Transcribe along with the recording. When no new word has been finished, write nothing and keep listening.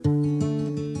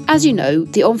As you know,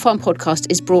 the On Farm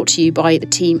podcast is brought to you by the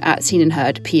team at Seen and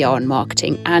Heard PR and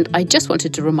Marketing, and I just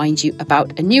wanted to remind you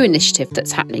about a new initiative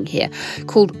that's happening here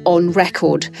called On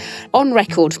Record. On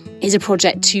Record is a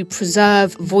project to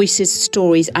preserve voices,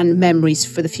 stories and memories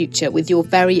for the future with your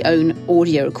very own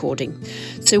audio recording.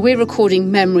 So we're recording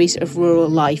memories of rural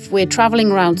life. We're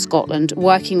travelling around Scotland,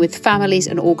 working with families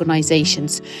and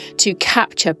organisations to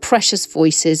capture precious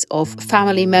voices of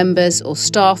family members or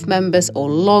staff members or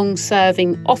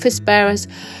long-serving office bearers,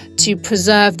 to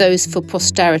preserve those for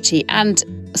posterity and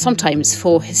sometimes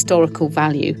for historical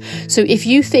value. So if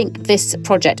you think this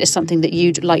project is something that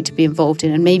you'd like to be involved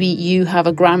in, and maybe you have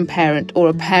a grandparent or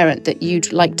a parent that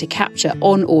you'd like to capture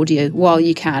on audio while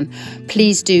you can,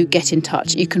 please do get in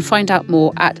touch. You can find out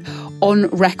more at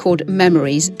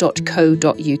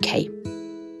onrecordmemories.co.uk.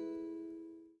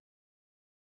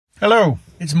 Hello,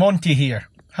 it's Monty here.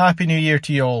 Happy New Year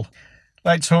to you all.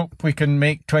 Let's hope we can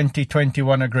make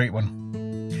 2021 a great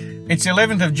one. It's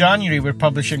 11th of January we're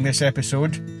publishing this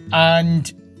episode,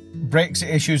 and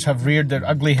Brexit issues have reared their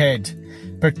ugly head,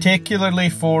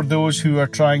 particularly for those who are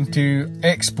trying to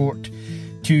export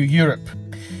to Europe.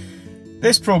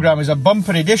 This programme is a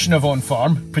bumper edition of On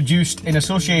Farm, produced in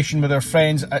association with our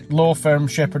friends at law firm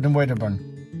Shepherd and Wedderburn.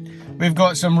 We've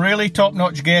got some really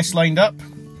top-notch guests lined up.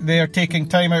 They are taking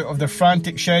time out of their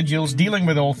frantic schedules dealing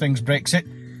with all things Brexit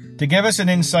to give us an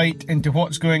insight into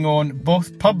what's going on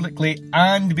both publicly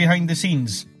and behind the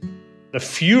scenes. The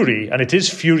fury, and it is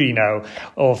fury now,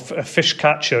 of fish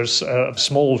catchers, of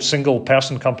small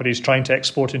single-person companies trying to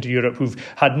export into Europe who've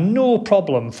had no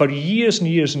problem for years and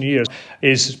years and years,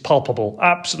 is palpable,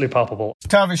 absolutely palpable.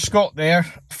 Tavish Scott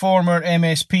there, former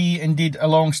MSP, indeed a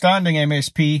long-standing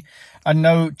MSP, and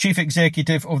now Chief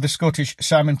Executive of the Scottish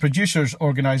Salmon Producers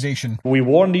Organisation. We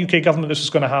warned the UK government this was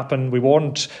going to happen. We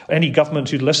warned any government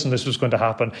who'd listen this was going to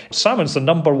happen. Salmon's the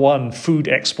number one food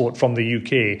export from the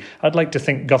UK. I'd like to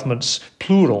think governments,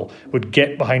 plural, would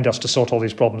get behind us to sort all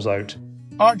these problems out.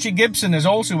 Archie Gibson is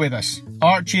also with us.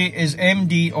 Archie is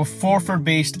MD of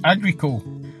Forfar-based Agrico.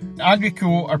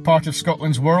 Agrico are part of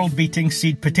Scotland's world-beating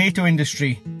seed potato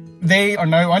industry. They are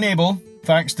now unable,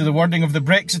 thanks to the wording of the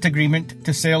Brexit agreement,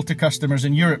 to sell to customers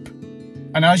in Europe.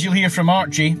 And as you'll hear from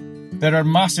Archie, there are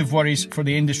massive worries for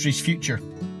the industry's future.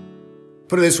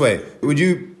 Put it this way, would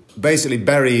you basically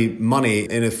bury money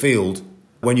in a field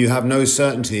when you have no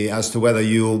certainty as to whether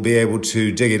you'll be able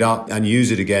to dig it up and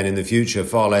use it again in the future,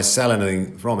 far less sell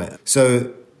anything from it?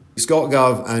 So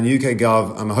ScotGov and UK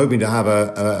Gov, I'm hoping to have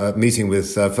a meeting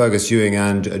with Fergus Ewing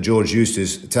and George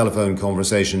Eustace, telephone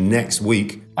conversation next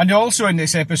week. And also in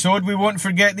this episode, we won't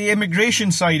forget the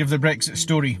immigration side of the Brexit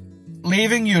story.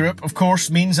 Leaving Europe, of course,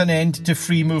 means an end to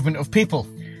free movement of people.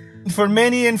 For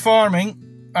many in farming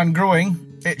and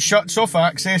growing, it shuts off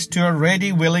access to a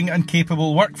ready, willing and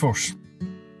capable workforce.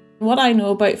 What I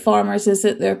know about farmers is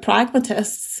that they're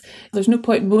pragmatists. There's no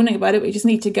point moaning about it, we just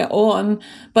need to get on.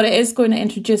 But it is going to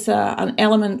introduce an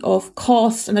element of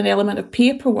cost and an element of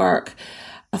paperwork.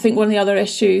 I think one of the other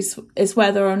issues is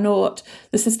whether or not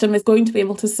the system is going to be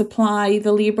able to supply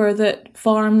the labour that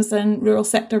farms and rural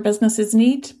sector businesses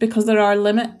need, because there are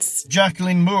limits.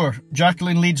 Jacqueline Moore.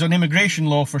 Jacqueline leads on immigration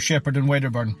law for Shepherd and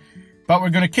Wedderburn. But we're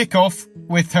going to kick off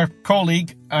with her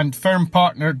colleague and firm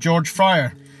partner, George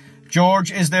Fryer.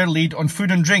 George is their lead on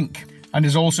food and drink and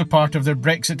is also part of their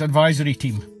Brexit advisory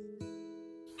team.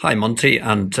 Hi, Monty,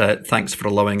 and thanks for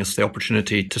allowing us the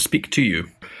opportunity to speak to you.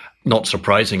 Not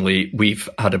surprisingly, we've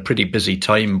had a pretty busy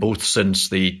time, both since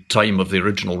the time of the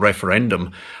original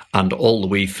referendum and all the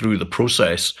way through the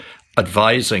process,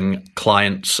 advising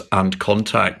clients and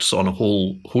contacts on a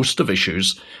whole host of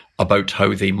issues about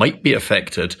how they might be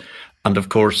affected. And of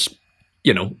course,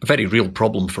 a very real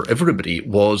problem for everybody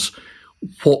was,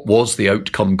 what was the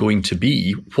outcome going to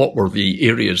be? What were the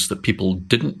areas that people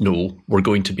didn't know were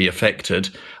going to be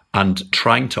affected? And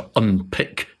trying to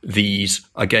unpick these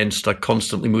against a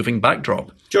constantly moving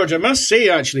backdrop. George, I must say,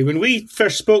 actually, when we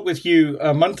first spoke with you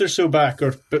a month or so back,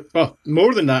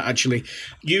 more than that, actually,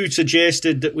 you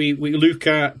suggested that we look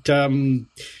at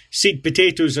seed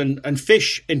potatoes and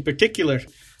fish in particular.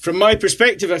 From my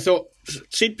perspective, I thought,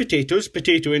 seed potatoes,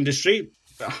 potato industry,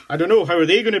 I don't know, how are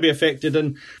they going to be affected?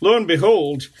 And lo and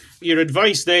behold, your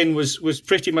advice then was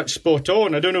pretty much spot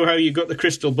on. I don't know how you got the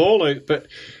crystal ball out, but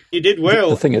you did well.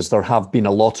 The thing is, there have been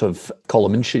a lot of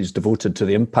column inches devoted to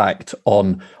the impact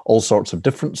on all sorts of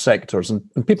different sectors. And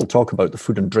people talk about the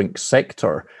food and drink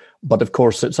sector, but of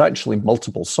course, it's actually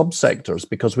multiple subsectors,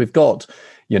 because we've got,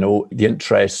 the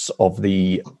interests of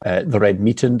the red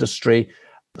meat industry.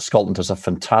 Scotland has a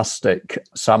fantastic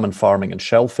salmon farming and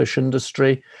shellfish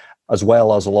industry. as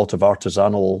well as a lot of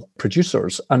artisanal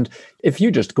producers. And if you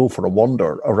just go for a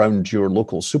wander around your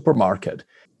local supermarket,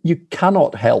 you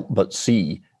cannot help but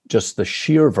see just the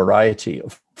sheer variety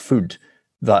of food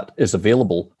that is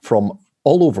available from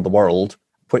all over the world,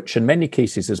 which in many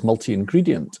cases is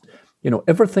multi-ingredient.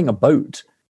 Everything about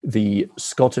the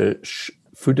Scottish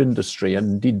food industry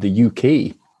and indeed the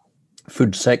UK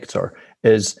food sector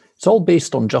it's all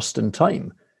based on just in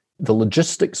time. The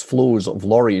logistics flows of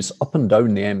lorries up and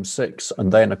down the M6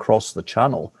 and then across the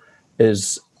Channel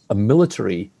is a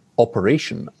military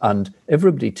operation, and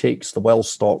everybody takes the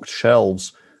well-stocked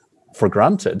shelves for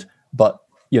granted, but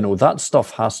that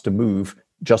stuff has to move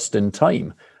just in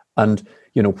time. And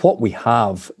what we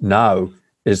have now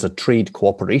is a trade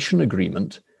cooperation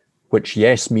agreement, which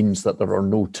yes means that there are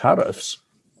no tariffs,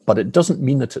 but it doesn't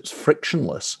mean that it's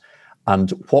frictionless.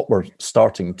 And what we're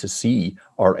starting to see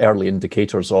are early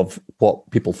indicators of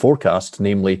what people forecast,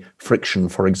 namely friction,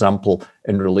 for example,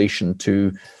 in relation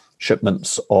to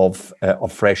shipments of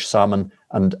fresh salmon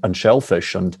and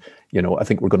shellfish. And I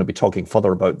think we're going to be talking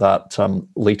further about that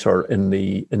later in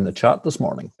the chat this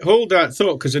morning. Hold that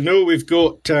thought, because I know we've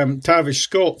got Tavish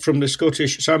Scott from the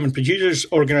Scottish Salmon Producers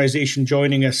Organisation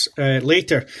joining us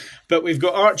later. But we've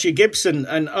got Archie Gibson.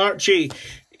 And Archie,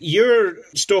 your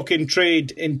stock in trade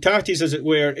in tatties, as it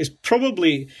were, is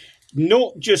probably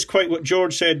not just quite what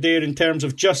George said there in terms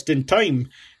of just in time,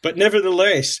 but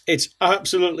nevertheless, it's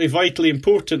absolutely vitally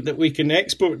important that we can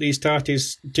export these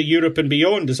tatties to Europe and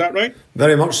beyond. Is that right?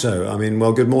 Very much so. I mean,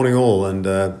 well, good morning all. And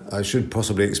I should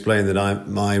possibly explain that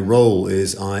my role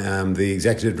is I am the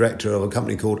executive director of a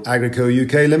company called Agrico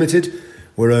UK Limited.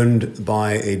 We're owned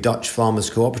by a Dutch farmers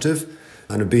cooperative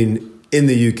and have been in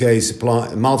the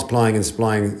UK multiplying and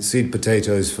supplying seed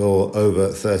potatoes for over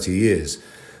 30 years.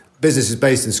 Business is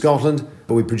based in Scotland,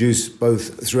 but we produce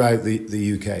both throughout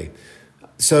the UK.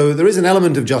 So there is an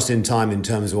element of just in time in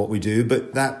terms of what we do,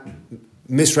 but that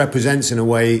misrepresents in a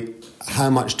way how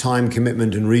much time,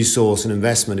 commitment and resource and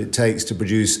investment it takes to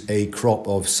produce a crop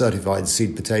of certified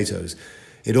seed potatoes.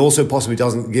 It also possibly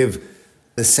doesn't give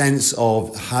the sense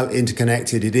of how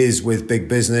interconnected it is with big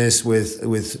business, with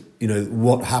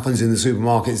what happens in the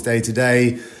supermarkets day to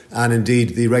day, and indeed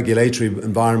the regulatory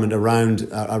environment around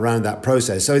that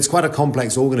process. So it's quite a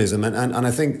complex organism, and I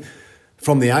think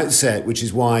from the outset, which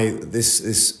is why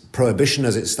this prohibition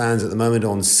as it stands at the moment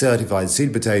on certified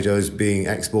seed potatoes being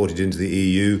exported into the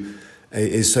EU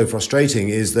is so frustrating,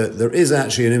 is that there is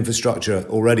actually an infrastructure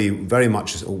already very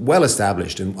much well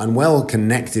established and well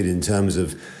connected in terms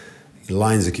of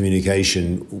lines of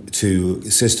communication to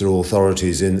sister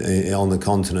authorities on the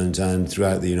continent and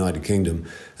throughout the United Kingdom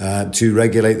to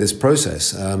regulate this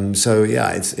process.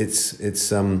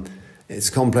 It's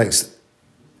a complex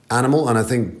animal, and I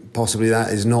think possibly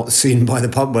that is not seen by the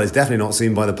public. Well, it's definitely not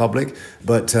seen by the public.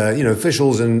 But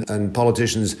officials and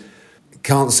politicians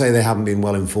can't say they haven't been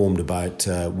well informed about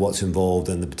what's involved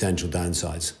and the potential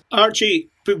downsides. Archie,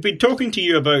 we've been talking to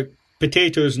you about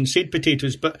potatoes and seed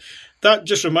potatoes, but that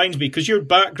just reminds me, because your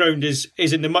background is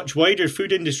in the much wider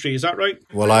food industry, is that right?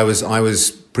 Well, I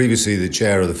was previously the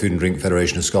chair of the Food and Drink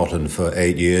Federation of Scotland for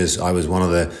 8 years. I was one of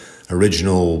the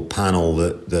original panel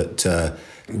that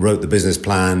wrote the business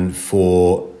plan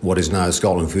for what is now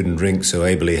Scotland Food and Drink, so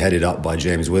ably headed up by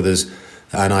James Withers.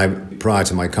 And prior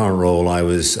to my current role, I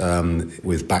was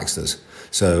with Baxter's.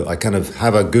 So I kind of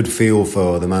have a good feel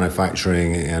for the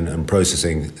manufacturing and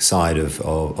processing side of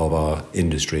our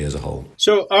industry as a whole.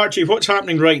 So, Archie, what's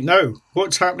happening right now?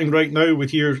 What's happening right now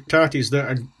with your tatties that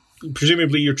are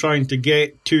presumably you're trying to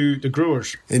get to the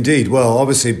growers? Indeed. Well,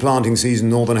 obviously, planting season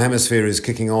Northern Hemisphere is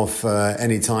kicking off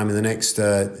any time in the next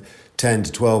 10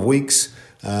 to 12 weeks.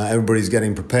 Everybody's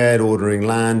getting prepared, ordering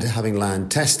land, having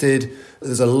land tested.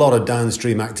 There's a lot of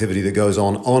downstream activity that goes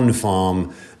on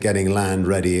farm, getting land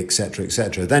ready, etc.,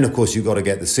 etc. Then, of course, you've got to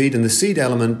get the seed. And the seed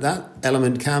element, that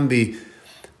element can be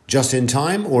just in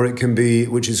time, or it can be,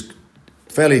 which is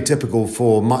fairly typical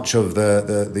for much of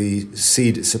the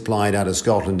seed supplied out of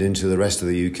Scotland into the rest of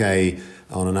the UK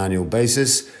on an annual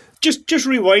basis. Just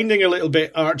rewinding a little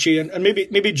bit, Archie, and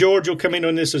maybe George will come in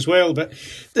on this as well, but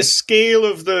the scale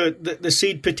of the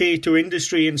seed potato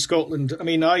industry in Scotland, I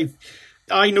mean,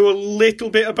 I know a little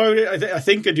bit about it. I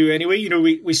think I do anyway.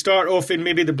 We start off in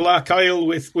maybe the Black Isle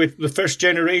with the first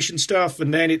generation stuff,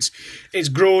 and then it's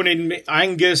grown in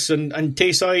Angus and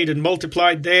Tayside and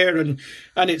multiplied there, and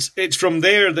it's from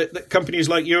there that companies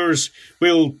like yours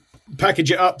will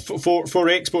package it up for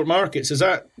export markets. Is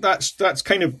that's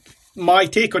kind of my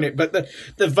take on it, but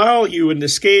the value and the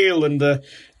scale and the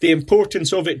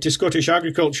importance of it to Scottish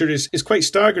agriculture is quite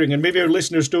staggering, and maybe our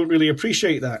listeners don't really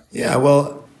appreciate that. Yeah,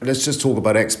 well, let's just talk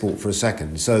about export for a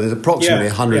second. So there's approximately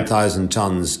 100,000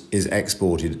 tonnes is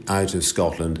exported out of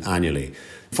Scotland annually.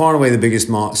 Far and away the biggest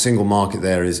single market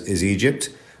there is Egypt,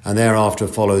 and thereafter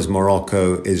follows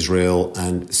Morocco, Israel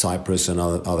and Cyprus and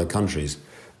other countries.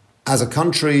 As a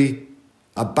country,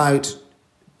 about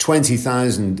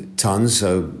 20,000 tonnes,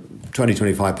 so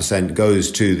 20-25%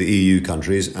 goes to the EU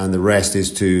countries, and the rest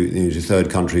is to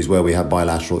third countries where we have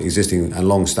existing and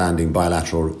long-standing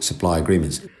bilateral supply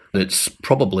agreements. It's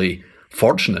probably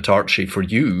fortunate, Archie, for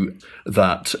you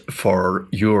that for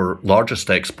your largest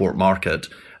export market,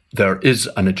 there is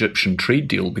an Egyptian trade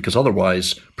deal, because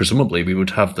otherwise, presumably, we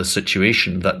would have the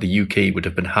situation that the UK would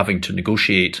have been having to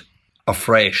negotiate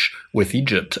afresh with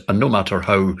Egypt. And no matter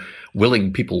how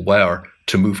willing people were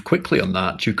to move quickly on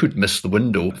that, you could miss the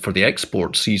window for the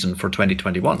export season for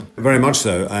 2021. Very much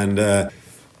so. And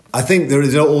I think there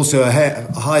is also a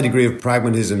high degree of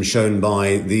pragmatism shown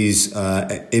by these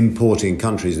importing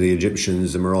countries, the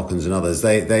Egyptians, the Moroccans and others.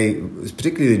 They,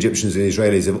 particularly the Egyptians and the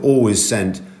Israelis, have always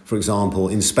sent, for example,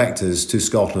 inspectors to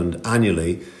Scotland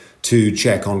annually to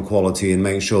check on quality and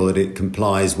make sure that it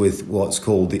complies with what's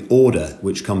called the order,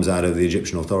 which comes out of the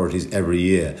Egyptian authorities every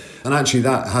year. And actually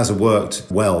that has worked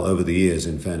well over the years,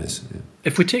 in fairness. Yeah.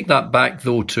 If we take that back,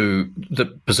 though, to the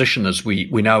position as we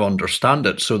now understand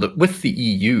it, so that with the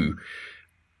EU,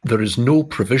 there is no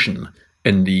provision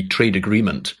in the trade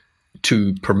agreement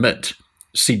to permit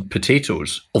seed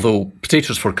potatoes, although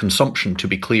potatoes for consumption, to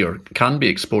be clear, can be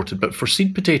exported, but for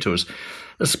seed potatoes,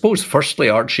 I suppose, firstly,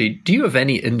 Archie, do you have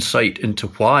any insight into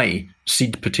why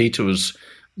seed potatoes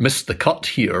missed the cut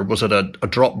here? Was it a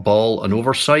drop ball, an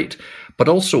oversight? But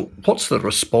also, what's the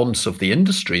response of the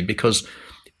industry? Because,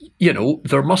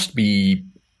 there must be,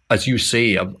 as you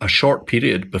say, a short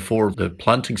period before the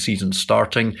planting season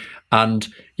starting, and,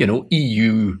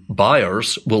 EU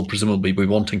buyers will presumably be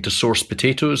wanting to source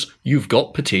potatoes. You've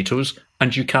got potatoes,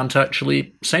 and you can't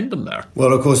actually send them there.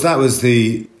 Well, of course, that was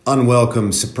the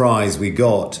unwelcome surprise we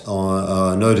got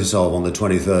notice of on the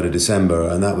 23rd of December,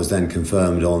 and that was then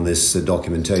confirmed on this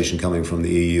documentation coming from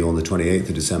the EU on the 28th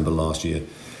of December last year.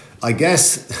 I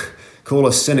guess, call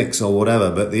us cynics or whatever,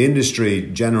 but the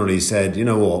industry generally said, you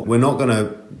know what, we're not going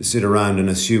to sit around and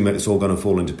assume that it's all going to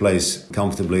fall into place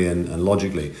comfortably and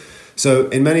logically. So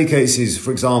in many cases,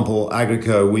 for example,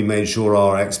 Agrico, we made sure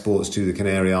our exports to the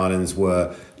Canary Islands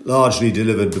were largely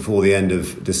delivered before the end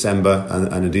of December,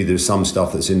 and indeed there's some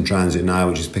stuff that's in transit now,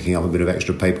 which is picking up a bit of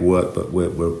extra paperwork, but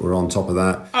we're on top of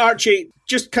that. Archie,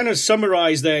 just kind of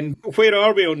summarise then, where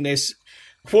are we on this?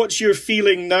 What's your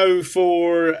feeling now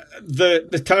for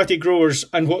the tatty growers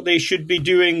and what they should be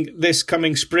doing this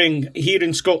coming spring here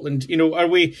in Scotland?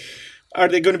 Are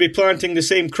they going to be planting the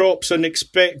same crops and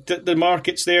expect that the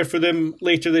market's there for them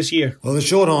later this year? Well, the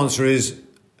short answer is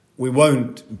we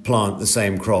won't plant the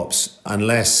same crops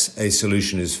unless a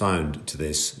solution is found to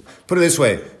this. Put it this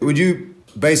way, would you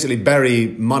basically bury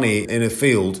money in a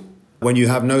field when you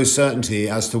have no certainty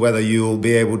as to whether you'll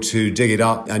be able to dig it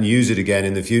up and use it again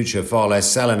in the future, far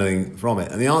less sell anything from it?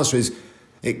 And the answer is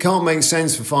it can't make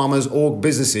sense for farmers or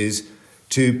businesses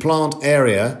to plant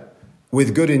area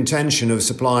with good intention of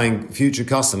supplying future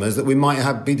customers that we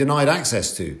might be denied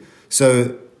access to.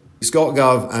 So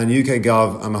ScotGov and UK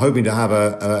Gov, I'm hoping to have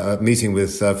a meeting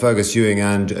with Fergus Ewing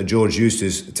and George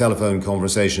Eustace, telephone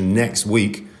conversation next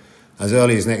week, as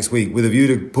early as next week, with a view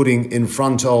to putting in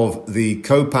front of the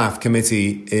COPAF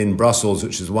committee in Brussels,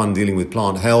 which is one dealing with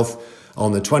plant health,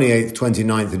 on the 28th,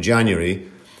 29th of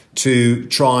January, to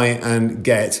try and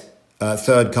get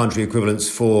third country equivalents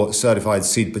for certified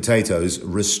seed potatoes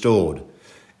restored.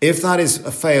 If that is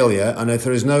a failure, and if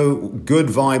there is no good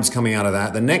vibes coming out of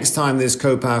that, the next time this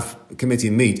COPAF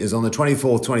committee meet is on the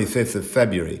 24th, 25th of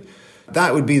February.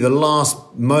 That would be the last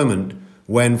moment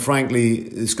when, frankly,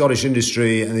 the Scottish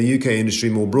industry and the UK industry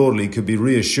more broadly could be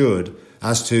reassured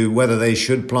as to whether they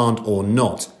should plant or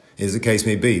not, as the case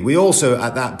may be. We also,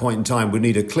 at that point in time, would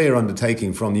need a clear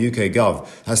undertaking from the UK Gov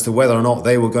as to whether or not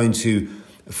they were going to,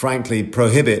 frankly,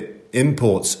 prohibit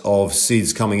imports of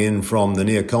seeds coming in from the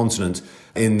near continent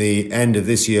in the end of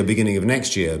this year, beginning of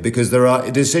next year, because there are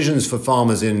decisions for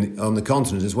farmers on the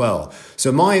continent as well.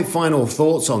 So my final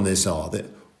thoughts on this are that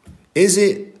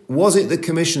was it the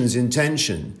Commission's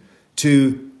intention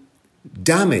to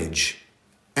damage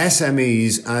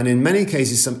SMEs and in many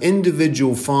cases some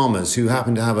individual farmers who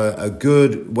happen to have a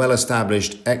good,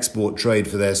 well-established export trade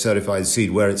for their certified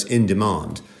seed where it's in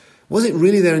demand? Was it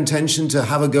really their intention to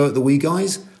have a go at the wee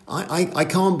guys? I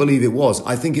can't believe it was.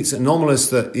 I think it's anomalous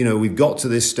that, we've got to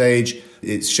this stage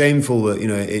It's shameful that,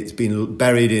 it's been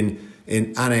buried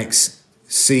in Annex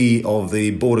C of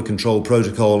the Border Control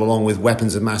Protocol, along with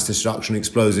weapons of mass destruction,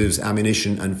 explosives,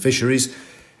 ammunition and fisheries.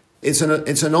 It's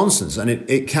a nonsense, and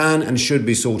it can and should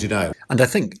be sorted out. And I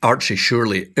think, Archie,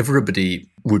 surely everybody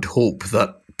would hope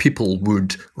that people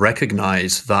would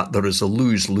recognise that there is a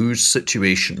lose-lose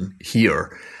situation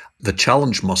here. The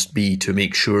challenge must be to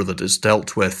make sure that it's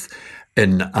dealt with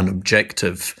in an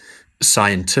objective,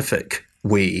 scientific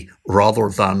way, rather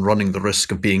than running the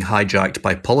risk of being hijacked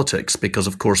by politics, because,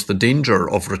 of course, the danger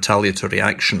of retaliatory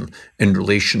action in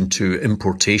relation to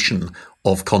importation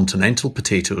of continental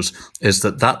potatoes is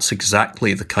that that's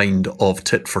exactly the kind of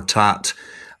tit-for-tat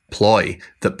ploy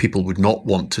that people would not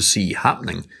want to see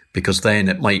happening, because then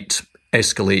it might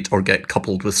escalate or get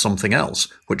coupled with something else,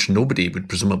 which nobody would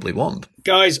presumably want.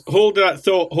 Guys, hold that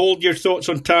thought. Hold your thoughts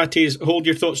on tatties. Hold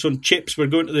your thoughts on chips. We're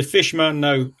going to the Fishman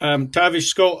now. Tavish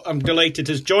Scott, I'm delighted,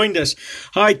 has joined us.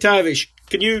 Hi, Tavish.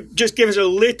 Can you just give us a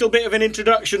little bit of an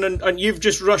introduction? And you've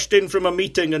just rushed in from a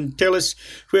meeting, and tell us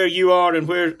where you are and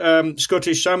where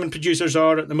Scottish salmon producers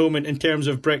are at the moment in terms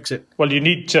of Brexit. Well, you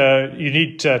need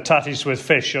tatties with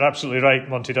fish. You're absolutely right,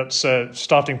 Monty. That's a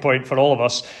starting point for all of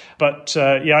us. But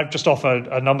I've just off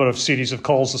a number of series of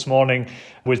calls this morning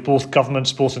with both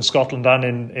governments, both in Scotland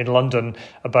and in London,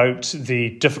 about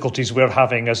the difficulties we're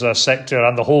having as a sector,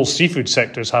 and the whole seafood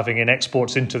sector is having, in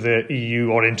exports into the EU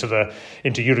or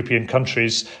into European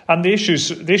countries. And the issue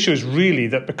is really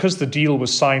that because the deal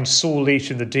was signed so late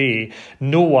in the day,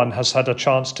 no one has had a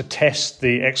chance to test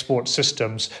the export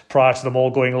systems prior to them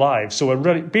all going live. So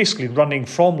we're basically running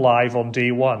from live on day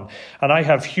one. And I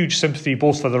have huge sympathy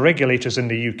both for the regulators in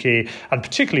the UK and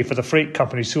particularly for the freight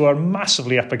companies, who are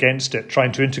massively up against it,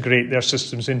 trying to integrate their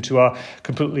systems into a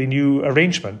completely new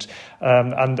arrangement.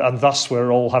 And thus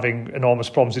we're all having enormous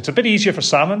problems. It's a bit easier for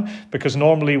salmon, because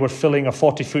normally we're filling a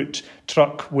 40-foot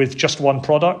truck with just one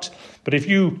product. But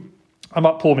I'm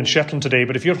up home in Shetland today,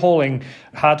 but if you're hauling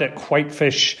haddock,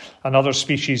 whitefish and other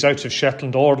species out of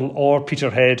Shetland or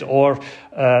Peterhead or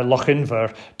Loch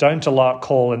Inver down to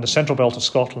Larkhall in the central belt of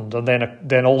Scotland, and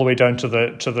then all the way down to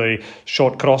the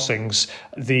short crossings,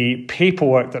 the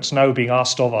paperwork that's now being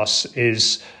asked of us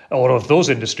or of those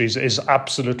industries is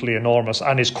absolutely enormous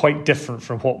and is quite different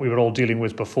from what we were all dealing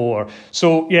with before.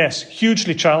 So yes,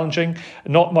 hugely challenging.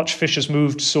 Not much fish has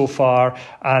moved so far,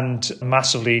 and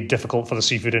massively difficult for the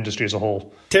seafood industry as a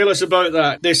whole. Tell us about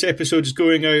that. This episode is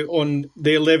going out on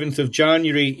the 11th of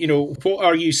January. What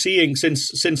are you seeing since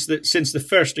the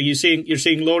first? You're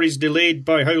seeing lorries delayed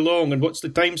by how long, and what's the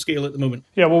timescale at the moment?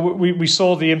 Yeah, well, we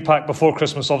saw the impact before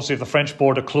Christmas, obviously, of the French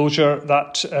border closure.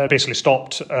 That basically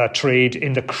stopped trade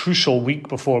in the crucial week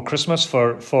before Christmas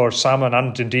for salmon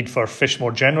and indeed for fish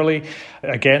more generally.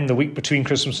 Again, the week between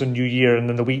Christmas and New Year, and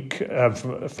then the week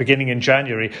beginning in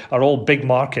January, are all big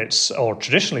markets, or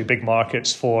traditionally big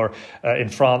markets for in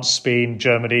France, Spain,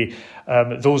 Germany.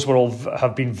 Those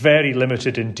have been very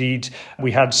limited indeed.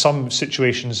 We had some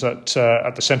situations at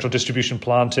the central distribution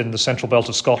plant in the central belt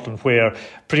of Scotland where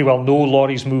pretty well no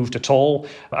lorries moved at all,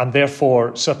 and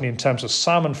therefore, certainly in terms of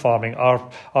salmon farming,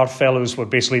 our fellows were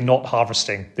basically not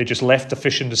harvesting. They just left the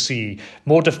fish in the sea.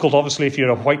 More difficult, obviously, if you're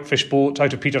a whitefish boat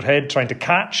out of Peterhead trying to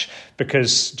catch,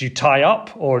 because do you tie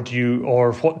up or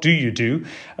what do you do?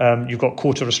 You've got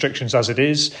quota restrictions as it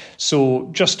is, so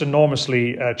just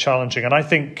enormously challenging. And I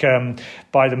think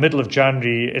by the middle of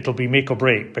January, it'll be make or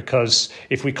break, because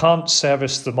if we can't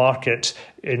service the market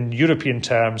in European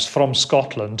terms from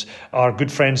Scotland, our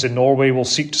good friends in Norway will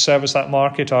seek to service that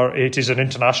market. It is an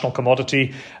international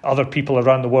commodity. Other people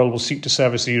around the world will seek to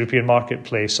service the European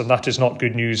marketplace, and that is not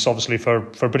good news, obviously, for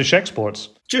British exports.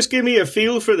 Just give me a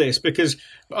feel for this, because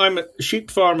I'm a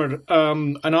sheep farmer,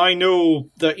 and I know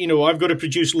that, I've got to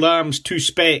produce lambs to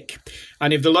spec.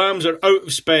 And if the lambs are out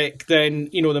of spec, then,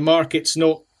 the market's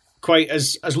not quite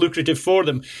as lucrative for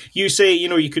them. You say,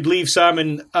 you could leave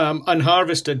salmon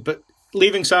unharvested, but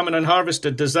leaving salmon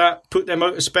unharvested, does that put them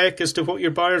out of spec as to what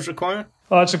your buyers require?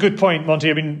 That's a good point, Monty.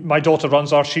 I mean, my daughter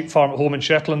runs our sheep farm at home in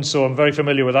Shetland, so I'm very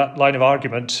familiar with that line of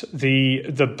argument.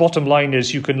 The bottom line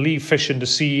is you can leave fish in the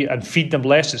sea and feed them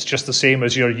less. It's just the same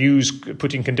as your ewes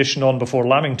putting condition on before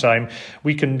lambing time.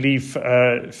 We can leave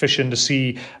fish in the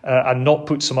sea and not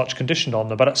put so much condition on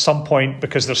them. But at some point,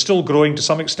 because they're still growing to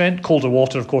some extent, colder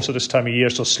water, of course, at this time of year,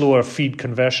 so slower feed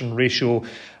conversion ratio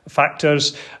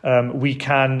factors, we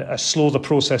can slow the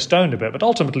process down a bit. But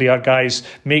ultimately, our guys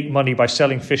make money by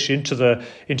selling fish into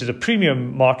the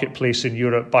premium marketplace in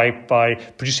Europe by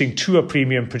producing to a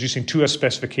premium, producing to a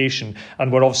specification.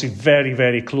 And we're obviously very,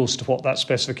 very close to what that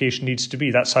specification needs to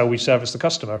be. That's how we service the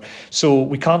customer. So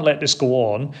we can't let this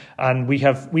go on. And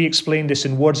we explained this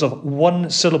in words of one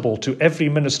syllable to every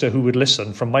minister who would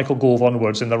listen, from Michael Gove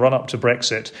onwards in the run-up to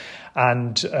Brexit.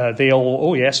 And they all,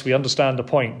 oh yes, we understand the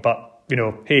point, but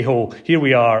hey-ho, here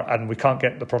we are, and we can't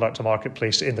get the product to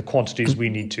marketplace in the quantities we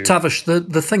need to. Tavish,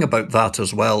 the thing about that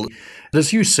as well,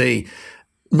 as you say,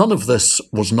 none of this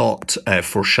was not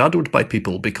foreshadowed by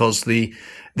people, because the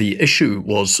issue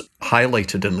was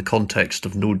highlighted in the context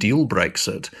of no-deal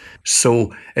Brexit.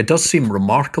 So it does seem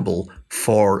remarkable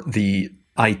for the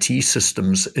IT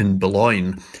systems in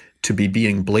Boulogne to be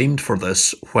being blamed for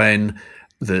this when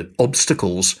the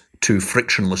obstacles to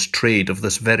frictionless trade of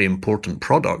this very important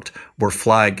product were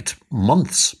flagged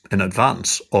months in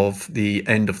advance of the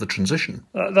end of the transition.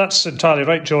 That's entirely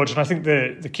right, George. And I think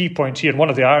the key point here, and one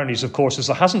of the ironies, of course, is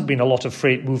there hasn't been a lot of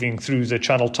freight moving through the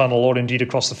Channel Tunnel or indeed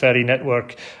across the ferry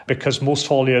network, because most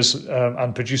hauliers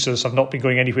and producers have not been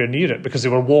going anywhere near it because they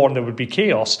were warned there would be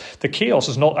chaos. The chaos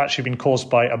has not actually been caused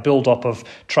by a build-up of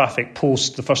traffic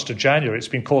post the 1st of January. It's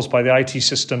been caused by the IT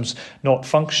systems not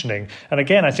functioning. And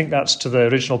again, I think that's to the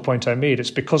original point I made.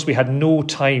 It's because we had no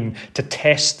time to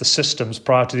test the systems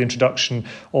prior to the introduction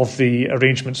of the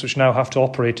arrangements which now have to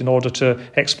operate in order to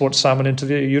export salmon into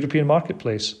the European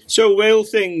marketplace. So will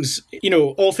things,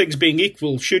 all things being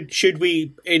equal, should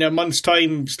we in a month's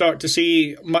time start to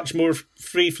see much more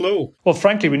free flow? Well,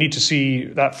 frankly, we need to see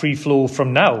that free flow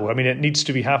from now. I mean, it needs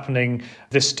to be happening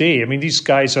this day. I mean, these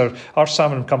guys our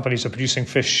salmon companies are producing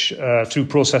fish through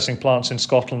processing plants in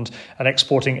Scotland and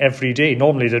exporting every day.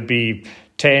 Normally there'd be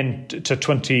 10 to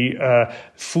 20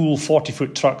 full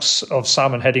 40-foot trucks of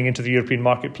salmon heading into the European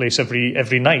marketplace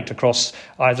every night across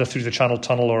either through the Channel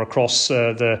Tunnel or across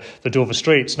the Dover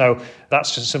Straits. Now,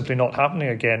 that's just simply not happening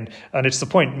again. And it's the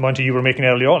point, Monty, you were making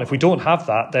earlier on. If we don't have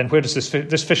that, then where does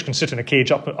this fish can sit in a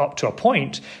cage up to a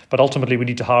point, but ultimately we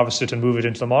need to harvest it and move it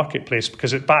into the marketplace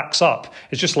because it backs up.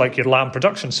 It's just like your lamb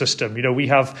production system. We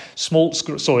have smolts,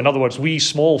 so in other words, we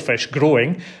small fish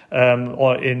growing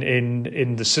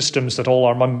in the systems that all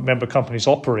our member companies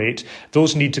operate.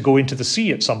 Those need to go into the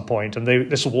sea at some point, and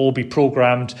this will all be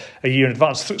programmed a year in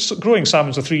advance. Growing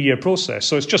salmon's a 3-year process,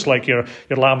 so it's just like your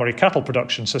lamb or your cattle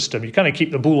production system. You kind of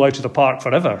keep the bull out of the park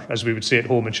forever, as we would say at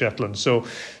home in Shetland. So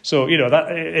that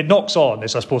it knocks on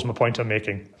is, I suppose, my point I'm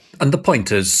making. And the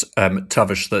point is,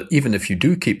 Tavish, that even if you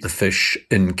do keep the fish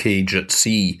in cage at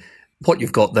sea, what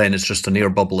you've got then is just an air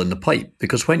bubble in the pipe,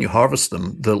 because when you harvest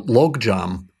them, the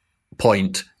logjam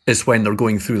point is when they're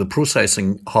going through the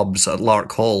processing hubs at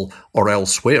Lark Hall or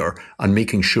elsewhere and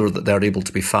making sure that they're able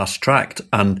to be fast-tracked.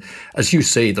 And as you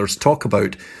say, there's talk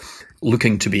about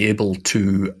looking to be able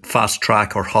to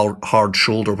fast-track or hard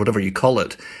shoulder, whatever you call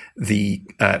it, the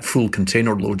full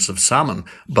container loads of salmon.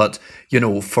 But,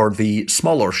 for the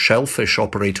smaller shellfish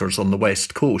operators on the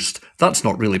West Coast, that's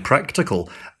not really practical.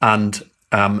 And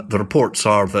the reports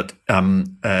are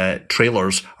that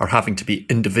trailers are having to be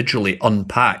individually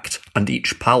unpacked and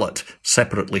each pallet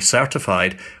separately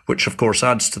certified, which of course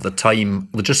adds to the time,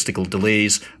 logistical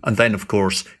delays, and then of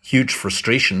course huge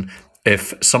frustration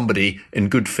if somebody in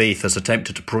good faith has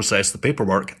attempted to process the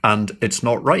paperwork and it's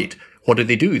not right. What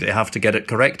do? They have to get it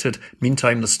corrected.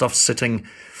 Meantime, the stuff's sitting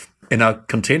in a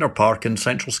container park in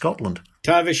central Scotland.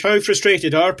 Tavish, how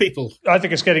frustrated are people? I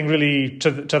think it's getting really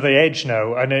to the edge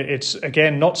now. And it's,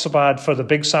 again, not so bad for the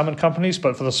big salmon companies,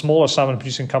 but for the smaller salmon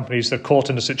producing companies, they're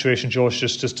caught in the situation George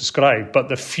just described. But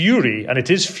the fury, and it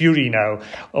is fury now,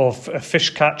 of fish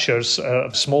catchers,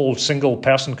 small single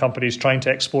person companies trying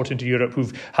to export into Europe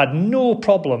who've had no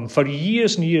problem for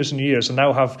years and years and years and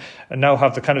now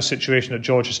have the kind of situation that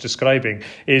George is describing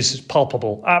is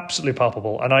palpable, absolutely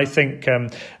palpable. And I think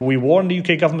we warned the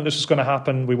UK government this was going to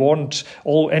happen. We warned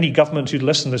any government who'd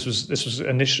listen, this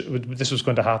was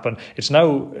going to happen. It's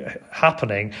now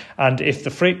happening, and if the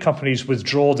freight companies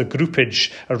withdraw the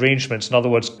groupage arrangements, in other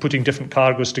words, putting different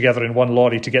cargoes together in one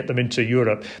lorry to get them into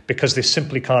Europe because they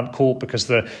simply can't cope because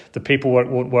the paperwork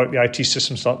won't work, the IT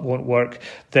systems won't work,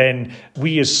 then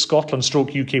we as Scotland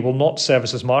 /UK will not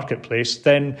service as marketplace.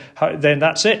 Then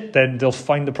that's it. Then they'll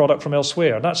find the product from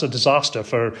elsewhere, and that's a disaster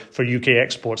for UK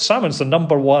exports. Salmon's the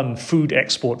number one food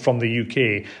export from the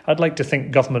UK. I'd like to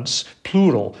think governments,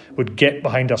 plural, would get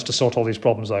behind us to sort all these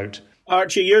problems out.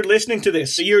 Archie, you're listening to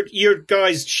this. You're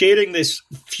guys sharing this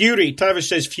fury. Tavish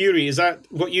says fury. Is that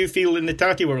what you feel in the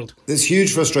tatty world? There's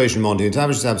huge frustration, Monty, and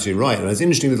Tavish is absolutely right. And it's an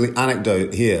interesting little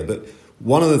anecdote here, but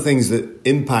One of the things that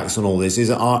impacts on all this is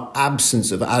our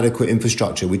absence of adequate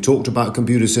infrastructure. We talked about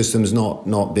computer systems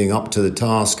not being up to the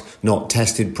task, not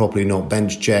tested properly, not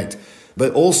bench checked,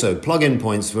 but also plug-in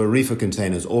points for reefer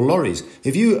containers or lorries.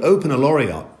 If you open a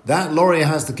lorry up, that lorry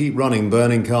has to keep running,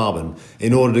 burning carbon,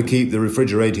 in order to keep the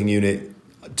refrigerating unit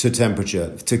to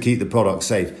temperature, to keep the product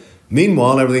safe.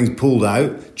 Meanwhile, everything's pulled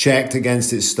out, checked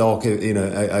against its stock,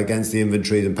 against the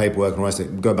inventories and paperwork and the rest of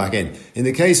it, go back in. In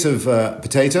the case of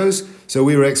potatoes, so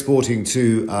we were exporting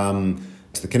to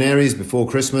the Canaries before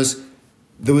Christmas.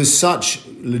 There was such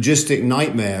logistic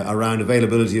nightmare around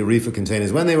availability of reefer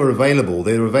containers. When they were available,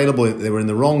 they were in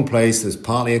the wrong place. There's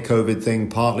partly a COVID thing,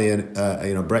 partly a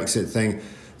Brexit thing.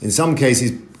 In some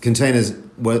cases, containers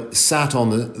were sat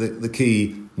on the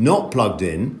quay, not plugged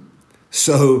in.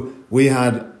 So we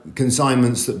had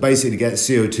consignments that basically get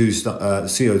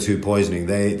CO2 poisoning.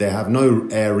 They have no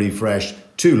air refresh,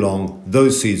 too long.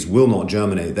 Those seeds will not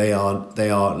germinate. They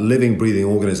are living, breathing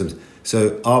organisms.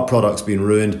 So our product's been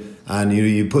ruined. And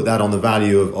you put that on the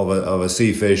value of a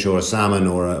sea fish or a salmon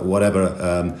or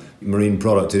whatever marine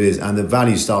product it is, and the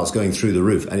value starts going through the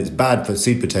roof. And it's bad for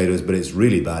seed potatoes, but it's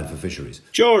really bad for fisheries.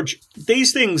 George,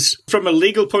 these things, from a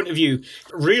legal point of view,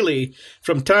 really,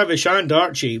 from Tavish and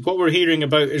Archie, what we're hearing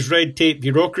about is red tape,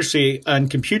 bureaucracy,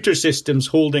 and computer systems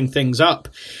holding things up.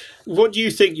 What do you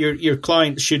think your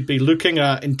clients should be looking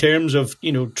at in terms of,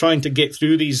 trying to get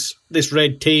through this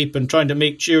red tape and trying to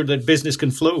make sure that business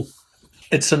can flow?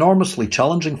 It's enormously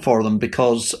challenging for them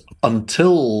because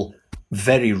until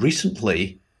very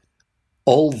recently,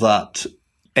 all that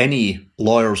any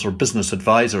lawyers or business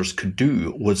advisors could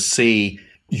do was say,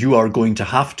 you are going to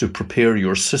have to prepare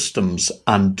your systems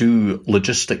and do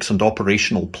logistics and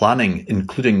operational planning,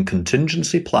 including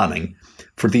contingency planning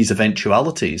for these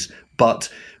eventualities. But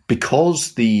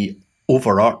because the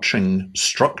overarching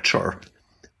structure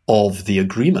of the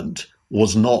agreement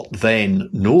was not then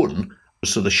known,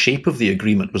 so the shape of the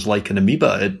agreement was like an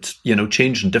amoeba. It,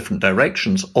 changed in different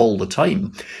directions all the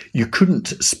time. You couldn't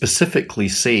specifically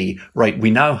say, right, we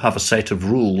now have a set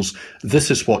of rules. This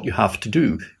is what you have to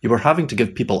do. You were having to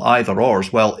give people either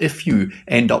ors. Well, if you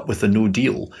end up with a no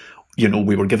deal,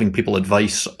 we were giving people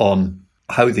advice on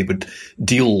how they would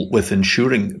deal with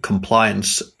ensuring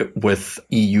compliance with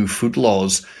EU food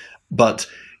laws, but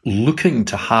looking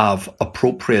to have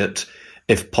appropriate,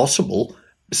 if possible,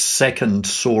 second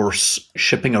source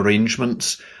shipping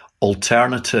arrangements,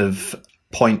 alternative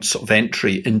points of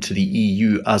entry into the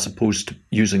EU as opposed to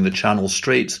using the Channel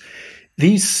Straits.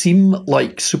 These seem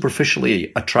like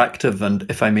superficially attractive and,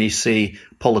 if I may say,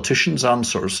 politicians'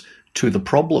 answers to the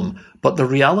problem. But the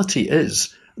reality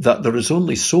is that there is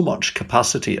only so much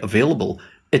capacity available.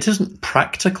 It isn't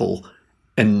practical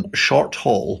in short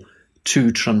haul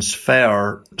to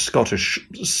transfer Scottish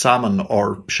salmon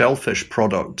or shellfish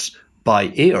products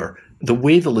by air. The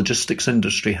way the logistics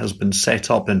industry has been set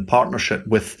up in partnership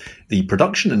with the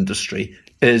production industry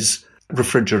is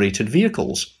refrigerated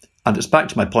vehicles. And it's back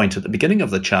to my point at the beginning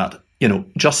of the chat,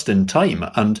 just in time.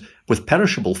 And with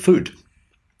perishable food,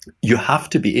 you have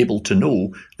to be able to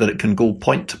know that it can go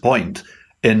point to point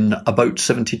in about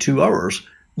 72 hours,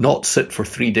 not sit for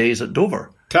 3 days at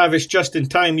Dover. Tavish, just in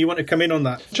time, you want to come in on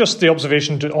that? Just the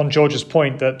observation on George's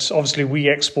point that obviously we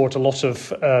export a lot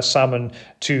of salmon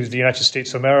to the United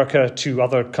States of America, to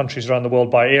other countries around the world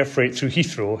by air freight through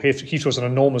Heathrow. Heathrow is an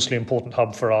enormously important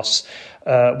hub for us.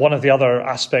 One of the other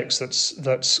aspects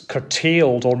that's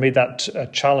curtailed or made that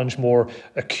challenge more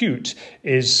acute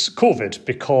is COVID,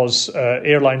 because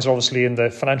airlines are obviously in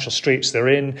the financial straits they're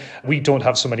in. We don't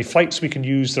have so many flights we can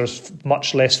use. There's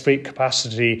much less freight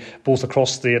capacity both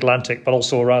across the Atlantic but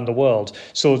also around the world.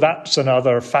 So that's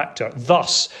another factor.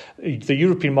 Thus, the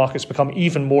European market's become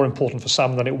even more important for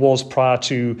salmon than it was prior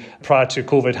to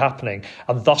COVID happening,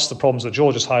 and thus the problems that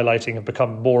George is highlighting have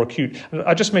become more acute. And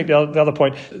I just make the other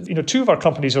point. Two of our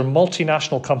companies are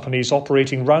multinational companies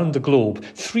operating round the globe,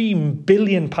 £3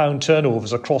 billion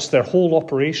turnovers across their whole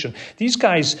operation. These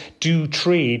guys do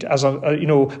trade as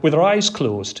with their eyes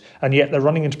closed, and yet they're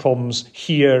running into problems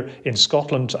here in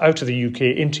Scotland, out of the UK,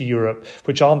 into Europe,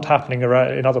 which aren't happening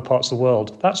around in other parts of the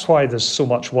world. That's why there's so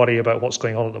much worry about what's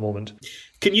going on at the moment.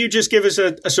 Can you just give us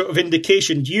a sort of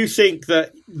indication? Do you think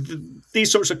that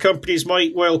these sorts of companies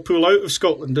might well pull out of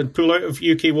Scotland and pull out of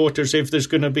UK waters if there's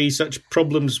going to be such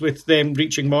problems with them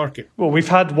reaching market? Well, we've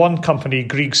had one company,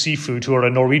 Grieg Seafood, who are a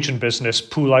Norwegian business,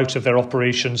 pull out of their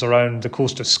operations around the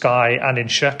coast of Skye and in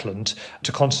Shetland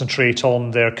to concentrate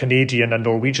on their Canadian and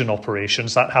Norwegian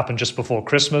operations. That happened just before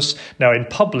Christmas. Now, in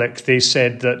public, they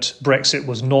said that Brexit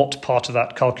was not part of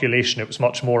that calculation. It was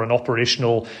much more an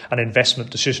operational and investment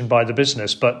decision by the business.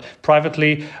 business. But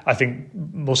privately, I think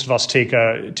most of us take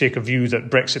a view that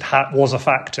Brexit was a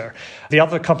factor. The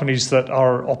other companies that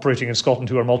are operating in Scotland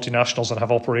who are multinationals and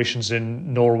have operations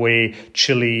in Norway,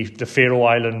 Chile, the Faroe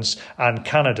Islands and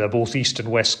Canada, both east and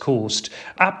west coast,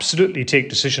 absolutely take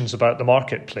decisions about the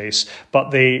marketplace,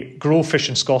 but they grow fish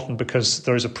in Scotland because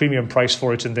there is a premium price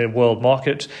for it in the world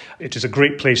market. It is a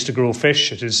great place to grow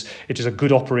fish. It is a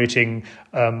good operating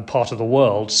part of the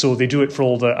world. So they do it for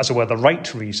all the, as it were, the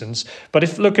right reasons. But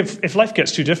if life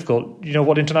gets too difficult, you know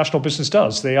what international business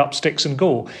does. They up sticks and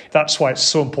go. That's why it's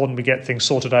so important we get things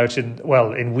sorted out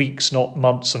in weeks, not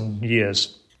months and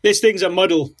years. This thing's a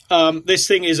muddle. This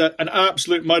thing is an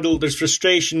absolute muddle. There's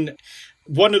frustration.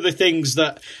 One of the things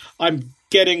that I'm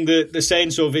getting the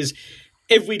sense of is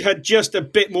if we'd had just a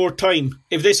bit more time,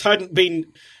 if this hadn't been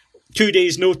 2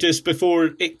 days' notice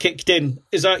before it kicked in.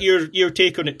 Is that your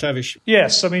take on it, Tavish?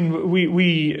 Yes, I mean,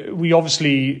 we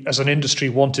obviously, as an industry,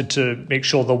 wanted to make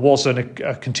sure there was a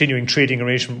continuing trading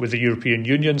arrangement with the European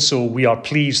Union. So we are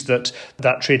pleased that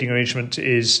trading arrangement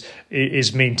is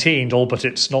maintained, albeit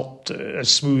it's not as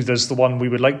smooth as the one we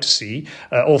would like to see,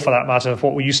 or for that matter,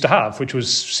 what we used to have, which was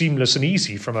seamless and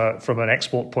easy from an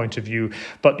export point of view.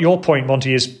 But your point,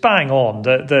 Monty, is bang on.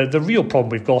 The real problem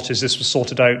we've got is this was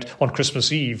sorted out on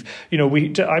Christmas Eve. You know,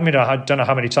 I don't know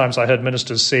how many times I heard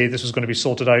ministers say this was going to be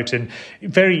sorted out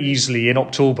very easily in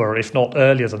October, if not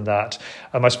earlier than that.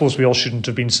 I suppose we all shouldn't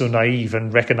have been so naive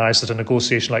and recognised that a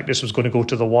negotiation like this was going to go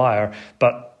to the wire.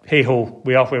 But hey-ho,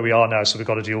 we are where we are now, so we've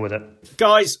got to deal with it.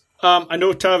 Guys, I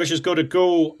know Tavish has got to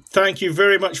go. Thank you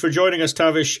very much for joining us,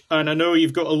 Tavish. And I know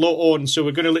you've got a lot on, so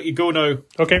we're going to let you go now.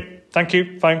 Okay, thank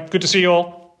you. Fine. Good to see you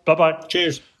all. Bye-bye.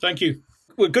 Cheers. Thank you.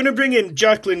 We're going to bring in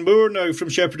Jacqueline Moore now from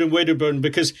Shepherd and Wedderburn,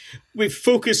 because we've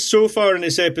focused so far in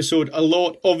this episode a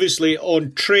lot, obviously,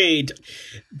 on trade.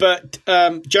 But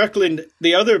Jacqueline,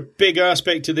 the other big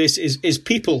aspect to this is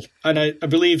people. And I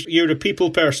believe you're a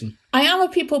people person. I am a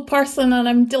people person, and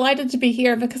I'm delighted to be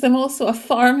here because I'm also a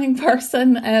farming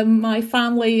person. My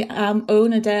family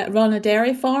run a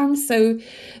dairy farm, so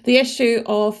the issue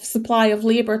of supply of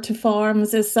labour to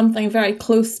farms is something very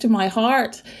close to my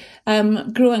heart.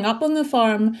 Growing up on the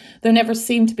farm, there never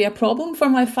seemed to be a problem for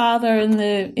my father in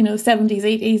the 70s,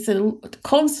 80s, a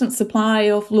constant supply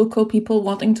of local people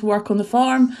wanting to work on the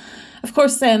farm. Of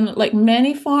course, then, like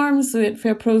many farms, we went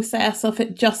through a process of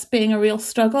it just being a real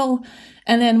struggle.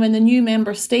 And then when the new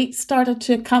member states started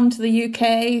to come to the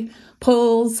UK,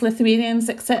 Poles, Lithuanians,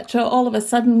 etc., all of a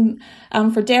sudden,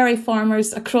 for dairy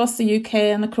farmers across the UK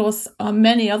and across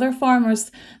many other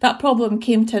farmers, that problem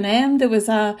came to an end. There was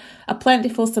a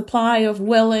plentiful supply of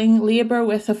willing labour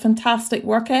with a fantastic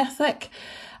work ethic.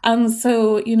 And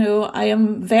so, I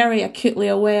am very acutely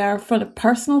aware from a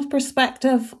personal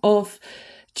perspective of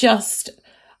just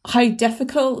how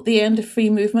difficult the end of free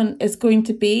movement is going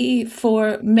to be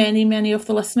for many, many of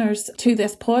the listeners to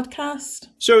this podcast.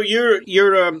 So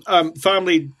your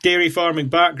family dairy farming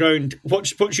background,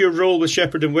 what's your role with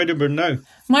Shepherd and Wedderburn now?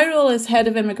 My role is head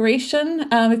of immigration.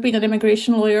 I've been an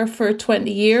immigration lawyer for 20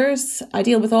 years. I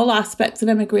deal with all aspects of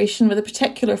immigration with a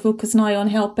particular focus now on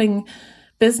helping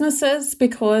businesses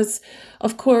because,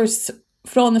 of course,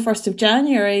 from the 1st of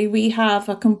January, we have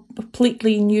a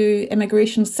completely new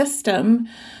immigration system.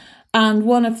 And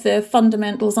one of the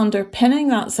fundamentals underpinning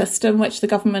that system, which the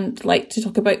government like to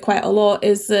talk about quite a lot,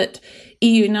 is that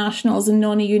EU nationals and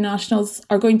non-EU nationals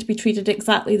are going to be treated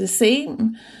exactly the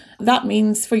same. That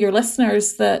means for your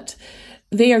listeners that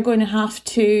they are going to have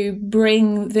to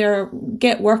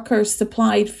get workers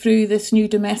supplied through this new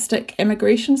domestic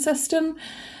immigration system.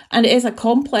 And it is a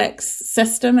complex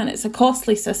system and it's a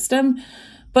costly system,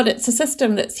 but it's a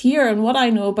system that's here. And what I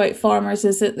know about farmers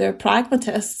is that they're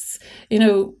pragmatists.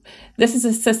 This is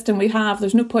a system we have.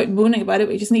 There's no point moaning about it.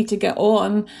 We just need to get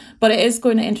on. But it is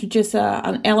going to introduce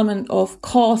an element of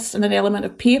cost and an element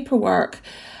of paperwork.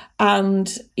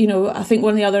 And, I think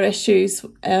one of the other issues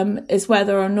is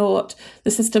whether or not the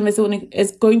system is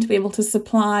going to be able to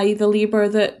supply the labour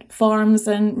that farms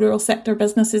and rural sector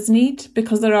businesses need,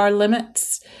 because there are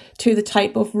limits to the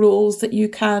type of roles that you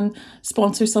can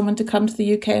sponsor someone to come to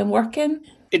the UK and work in.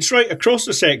 It's right across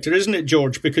the sector, isn't it,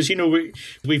 George? Because,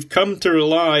 we've come to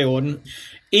rely on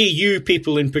EU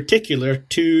people in particular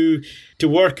to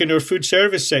work in our food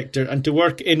service sector and to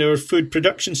work in our food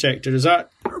production sector. Is that?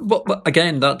 Well,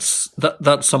 again, that's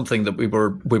something that we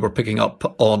were picking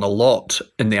up on a lot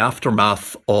in the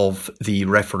aftermath of the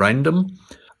referendum.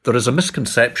 There is a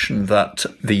misconception that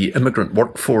the immigrant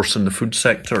workforce in the food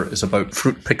sector is about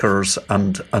fruit pickers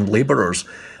and labourers.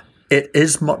 It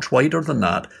is much wider than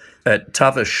that.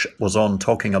 Tavish was on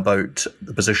talking about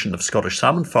the position of Scottish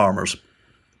salmon farmers.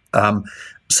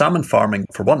 Salmon farming,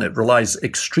 for one, it relies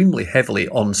extremely heavily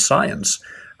on science.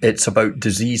 It's about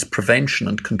disease prevention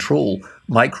and control,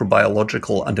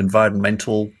 microbiological and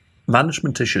environmental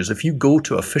management issues. If you go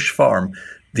to a fish farm,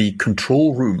 the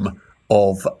control room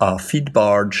of a feed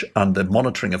barge and the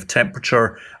monitoring of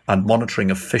temperature and monitoring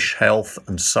of fish health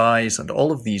and size and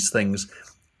all of these things,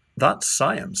 that's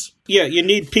science. Yeah, you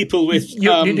need people with...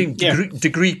 You're needing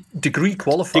degree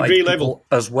qualified degree people, level.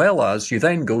 as well as you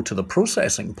then go to the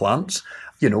processing plants.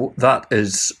 That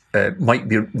is might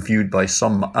be viewed by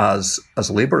some as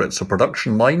labour. It's a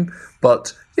production line,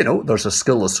 but there's a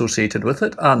skill associated with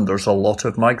it, and there's a lot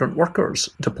of migrant workers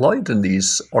deployed in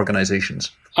these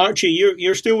organisations. Archie,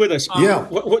 you're still with us. Yeah.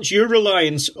 What's your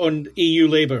reliance on EU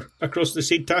labour across the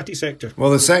seed tatty sector?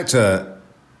 Well, the sector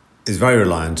is very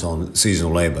reliant on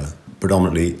seasonal labour,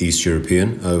 predominantly East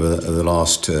European, over the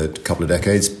last couple of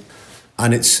decades.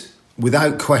 And it's,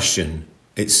 without question,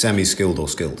 it's semi-skilled or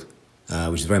skilled,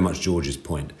 which is very much George's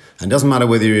point. And it doesn't matter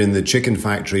whether you're in the chicken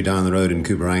factory down the road in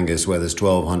Cooper Angus, where there's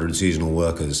 1,200 seasonal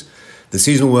workers. The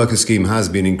seasonal worker scheme has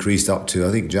been increased up to,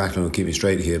 I think Jacqueline will keep me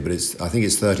straight here, but I think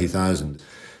it's 30,000.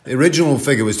 The original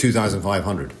figure was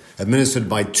 2,500, administered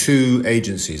by 2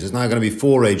 agencies. There's now going to be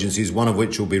 4 agencies, one of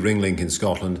which will be Ringlink in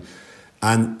Scotland.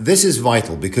 And this is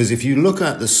vital because if you look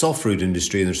at the soft fruit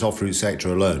industry and the soft fruit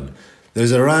sector alone,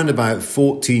 there's around about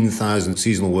 14,000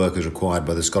 seasonal workers required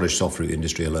by the Scottish soft fruit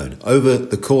industry alone. Over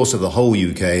the course of the whole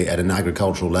UK at an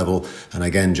agricultural level, and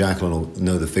again, Jacqueline will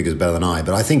know the figures better than I,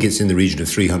 but I think it's in the region of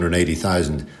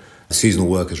 380,000 seasonal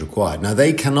workers required. Now,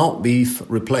 they cannot be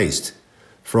replaced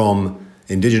from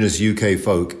Indigenous UK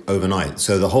folk overnight.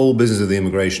 So the whole business of the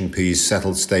immigration piece,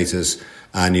 settled status,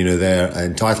 and their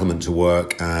entitlement to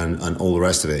work and all the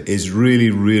rest of it is really,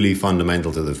 really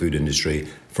fundamental to the food industry,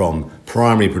 from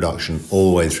primary production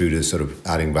all the way through to sort of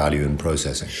adding value and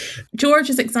processing.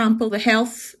 George's example, the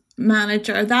health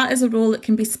manager, that is a role that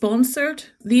can be sponsored.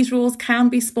 These roles can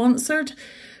be sponsored.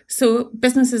 So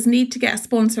businesses need to get a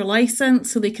sponsor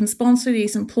license so they can sponsor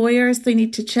these employers. They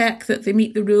need to check that they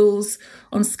meet the rules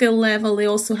on skill level. They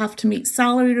also have to meet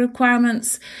salary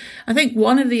requirements. I think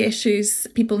one of the issues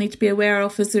people need to be aware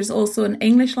of is there's also an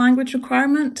English language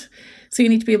requirement. So you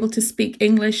need to be able to speak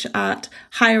English at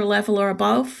higher level or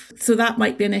above. So that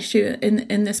might be an issue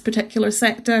in this particular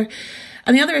sector.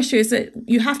 And the other issue is that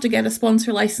you have to get a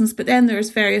sponsor license, but then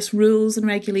there's various rules and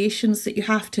regulations that you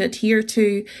have to adhere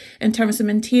to in terms of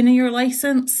maintaining your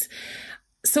license.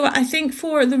 So I think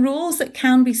for the roles that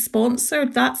can be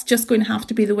sponsored, that's just going to have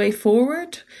to be the way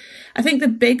forward. I think the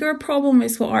bigger problem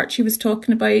is what Archie was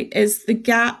talking about, is the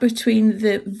gap between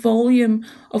the volume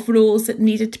of roles that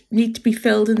need to be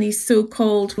filled in these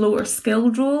so-called lower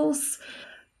skilled roles.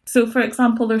 So, for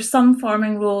example, there's some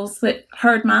farming roles that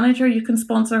herd manager, you can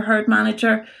sponsor a herd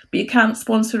manager, but you can't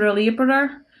sponsor a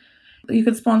labourer. You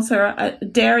can sponsor a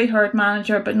dairy herd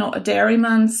manager, but not a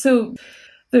dairyman. So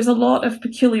there's a lot of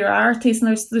peculiarities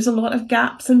and there's a lot of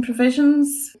gaps in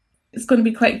provisions. It's going to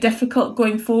be quite difficult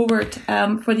going forward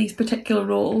for these particular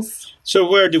roles. So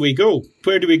where do we go?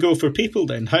 Where do we go for people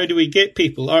then? How do we get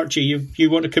people? Archie,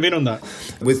 you want to come in on that?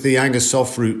 With the Angus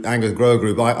Soft Fruit, Angus Grower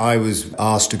Group, I was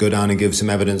asked to go down and give some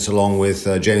evidence along with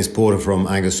James Porter from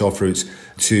Angus Soft Fruits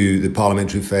to the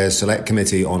Parliamentary Affairs Select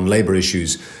Committee on labour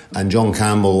issues. And John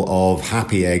Campbell of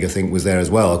Happy Egg, I think, was there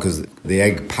as well, because the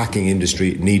egg packing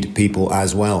industry need people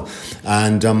as well.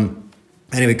 And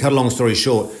anyway, cut a long story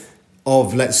short,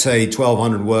 of, let's say,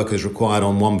 1,200 workers required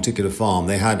on one particular farm,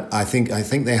 they had, I think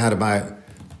they had about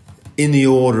in the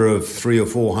order of 300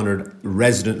 or 400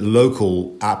 resident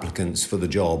local applicants for the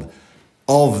job.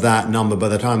 Of that number, by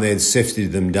the time they had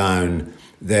sifted them down,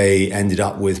 they ended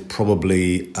up with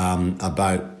probably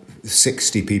about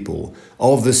 60 people.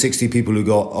 Of the 60 people who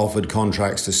got offered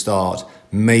contracts to start,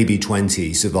 maybe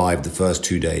 20 survived the first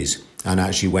 2 days and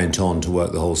actually went on to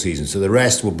work the whole season. So the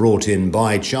rest were brought in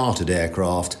by chartered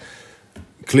aircraft,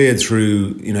 cleared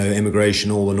through,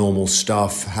 immigration, all the normal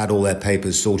stuff, had all their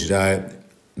papers sorted out,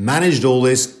 managed all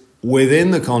this within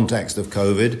the context of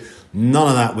COVID. None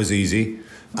of that was easy.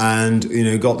 And,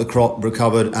 got the crop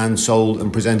recovered and sold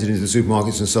and presented into the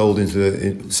supermarkets and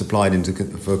sold supplied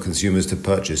for consumers to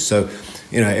purchase. So,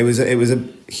 it was a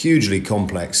hugely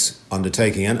complex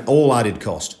undertaking and all added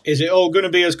cost. Is it all going to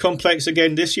be as complex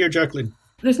again this year, Jacqueline?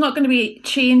 There's not going to be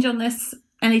change on this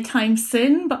anytime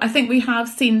soon, but I think we have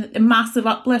seen a massive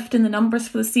uplift in the numbers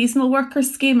for the seasonal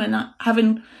workers scheme, and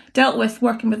having dealt with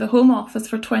working with the Home Office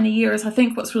for 20 years, I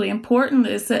think what's really important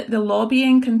is that the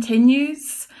lobbying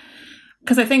continues,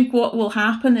 because I think what will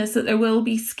happen is that there will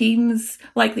be schemes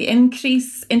like the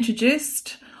increase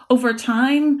introduced over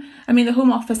time, I mean, the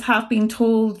Home Office have been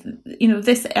told,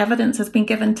 this evidence has been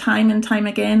given time and time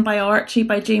again by Archie,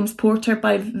 by James Porter,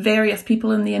 by various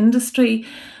people in the industry,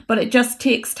 but it just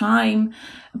takes time.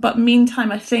 But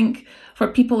meantime, I think for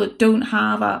people that don't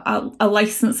have a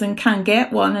licence and can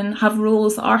get one and have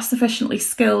roles that are sufficiently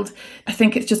skilled, I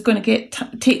think it's just going to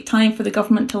take time for the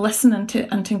government to listen and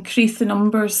to increase the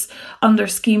numbers under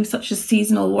schemes such as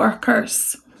seasonal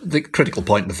workers. The critical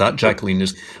point with that, Jacqueline,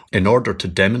 is in order to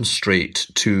demonstrate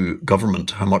to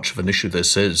government how much of an issue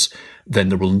this is, then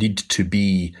there will need to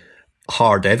be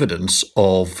hard evidence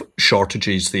of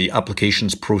shortages, the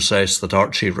applications process that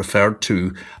Archie referred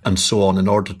to, and so on, in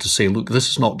order to say, look, this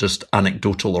is not just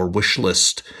anecdotal or wish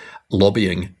list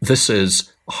lobbying. This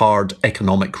is hard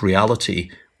economic reality.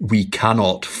 We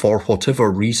cannot, for whatever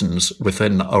reasons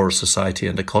within our society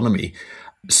and economy,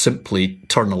 simply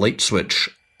turn a light switch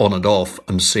on and off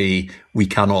and say we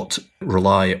cannot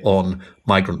rely on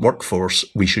migrant workforce,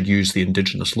 we should use the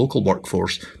indigenous local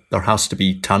workforce. There has to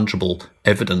be tangible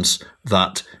evidence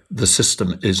that the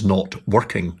system is not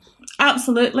working.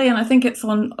 Absolutely, and I think it's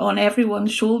on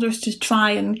everyone's shoulders to try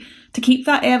and to keep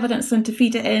that evidence and to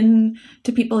feed it in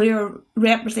to people who are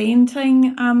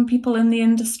representing people in the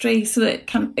industry, so that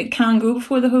it can go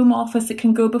before the Home Office, it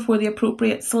can go before the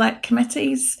appropriate select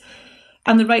committees,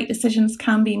 and the right decisions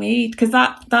can be made, because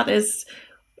that is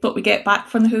what we get back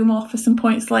from the Home Office, and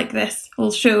points like this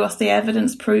will show us the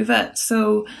evidence, prove it.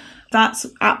 So that's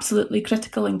absolutely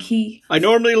critical and key. I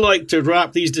normally like to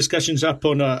wrap these discussions up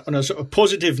on a sort of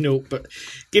positive note, but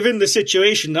given the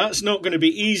situation, that's not going to be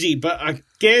easy. But I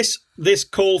guess this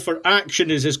call for action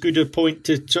is as good a point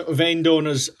to sort of end on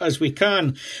as we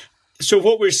can. So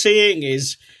what we're saying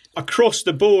is, across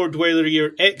the board, whether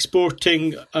you're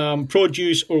exporting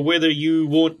produce or whether you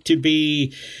want to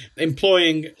be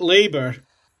employing labour,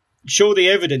 show the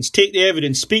evidence, take the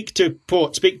evidence, speak to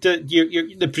POT, speak to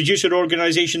the producer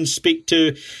organisations, speak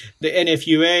to the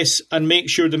NFUS, and make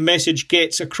sure the message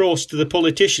gets across to the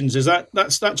politicians.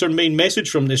 That's our main message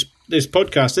from this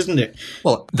podcast, isn't it?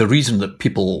 Well, the reason that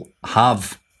people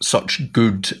have such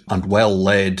good and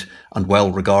well-led and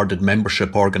well-regarded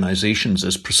membership organisations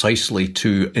is precisely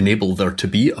to enable there to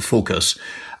be a focus.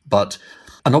 But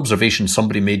an observation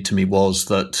somebody made to me was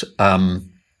that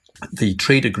the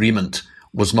trade agreement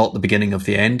was not the beginning of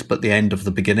the end, but the end of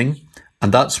the beginning.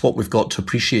 And that's what we've got to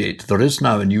appreciate. There is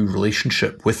now a new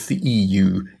relationship with the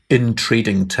EU in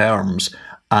trading terms.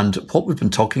 And what we've been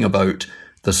talking about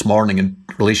this morning in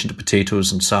relation to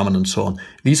potatoes and salmon and so on,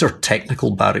 these are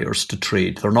technical barriers to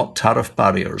trade. They're not tariff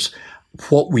barriers.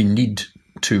 What we need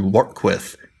to work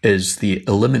with is the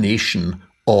elimination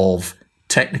of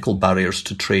technical barriers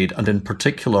to trade, and in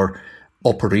particular,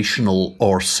 operational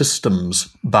or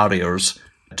systems barriers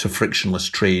to frictionless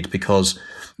trade, because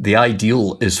the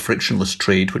ideal is frictionless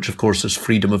trade, which of course is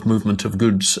freedom of movement of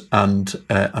goods and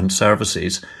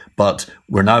services. But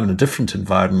we're now in a different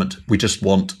environment. We just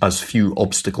want as few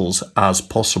obstacles as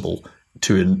possible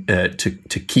to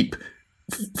keep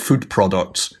food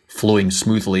products flowing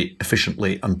smoothly,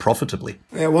 efficiently, and profitably.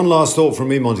 Yeah, one last thought from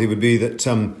me, Monty, would be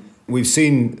that we've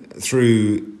seen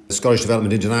through Scottish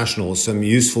Development International some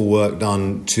useful work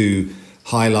done to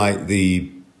highlight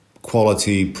the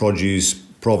quality, produce,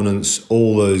 provenance,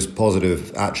 all those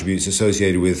positive attributes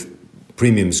associated with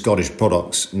premium Scottish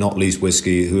products, not least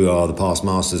whisky, who are the past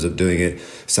masters of doing it.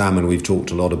 Salmon, we've talked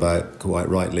a lot about, quite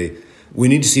rightly. We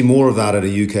need to see more of that at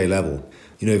a UK level.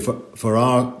 For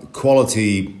our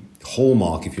quality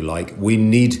hallmark, if you like, we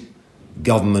need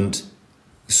government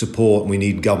support, we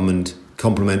need government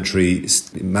complementary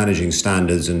managing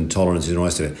standards and tolerances and all the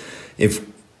rest of it.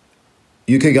 If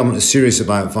UK government is serious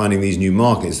about finding these new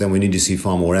markets, then we need to see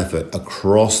far more effort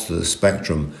across the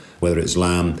spectrum, whether it's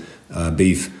lamb,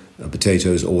 beef,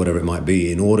 potatoes, or whatever it might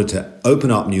be, in order to open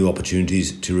up new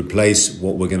opportunities to replace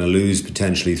what we're going to lose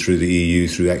potentially through the EU,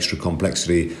 through extra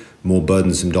complexity, more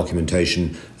burdensome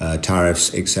documentation,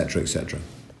 tariffs, etc., etc.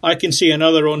 I can see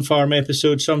another on-farm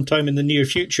episode sometime in the near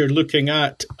future looking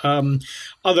at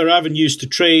other avenues to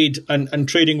trade and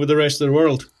trading with the rest of the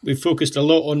world. We've focused a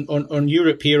lot on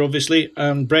Europe here, obviously,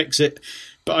 and Brexit,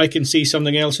 but I can see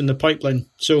something else in the pipeline.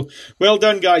 So well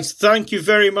done, guys. Thank you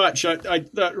very much. I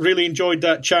really enjoyed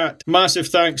that chat. Massive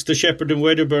thanks to Shepherd and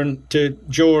Wedderburn, to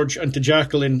George and to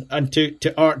Jacqueline, and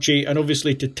to Archie, and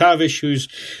obviously to Tavish,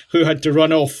 who had to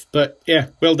run off. But yeah,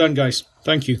 well done, guys.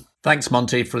 Thank you. Thanks,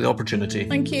 Monty, for the opportunity.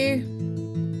 Thank you.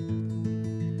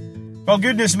 Well,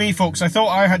 goodness me, folks, I thought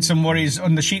I had some worries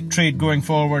on the sheep trade going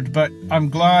forward, but I'm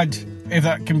glad, if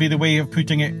that can be the way of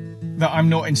putting it, that I'm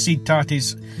not in seed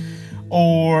tatties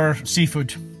or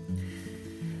seafood.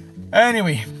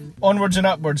 Anyway, onwards and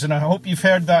upwards, and I hope you've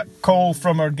heard that call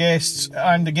from our guests,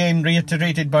 and again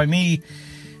reiterated by me,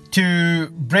 to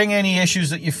bring any issues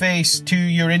that you face to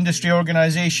your industry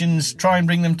organisations. Try and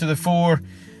bring them to the fore.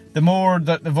 The more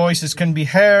that the voices can be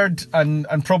heard and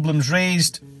problems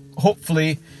raised,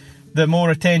 hopefully the more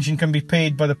attention can be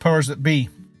paid by the powers that be.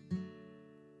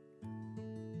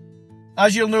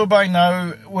 As you'll know by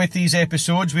now, with these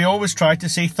episodes, we always try to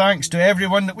say thanks to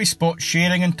everyone that we spot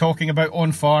sharing and talking about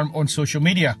On Farm on social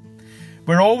media.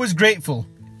 We're always grateful.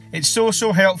 It's so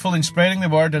helpful in spreading the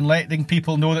word and letting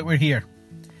people know that we're here.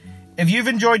 If you've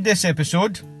enjoyed this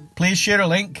episode, please share a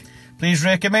link, please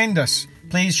recommend us,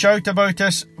 please shout about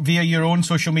us via your own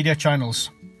social media channels.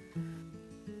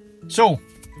 So,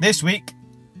 this week,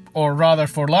 or rather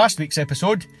for last week's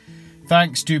episode,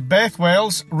 thanks to Beth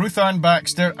Wells, Ruth Ann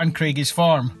Baxter and Craigie's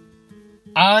Farm.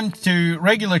 And to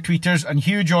regular tweeters and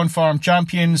huge on-farm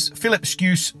champions, Philip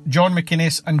Skuse, John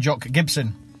McInnes and Jock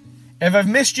Gibson. If I've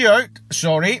missed you out,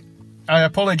 sorry, I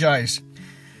apologise.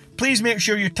 Please make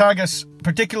sure you tag us,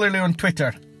 particularly on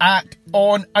Twitter, at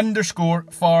 @on_farmuk.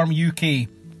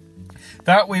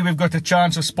 That way we've got a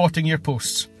chance of spotting your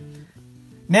posts.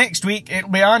 Next week, it'll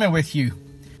be Anna with you.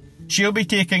 She'll be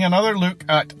taking another look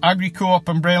at Agri-Co-op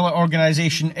umbrella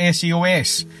organisation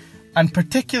SEOS, and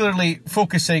particularly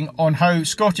focusing on how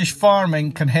Scottish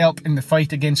farming can help in the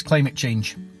fight against climate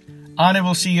change. Anna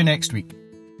will see you next week.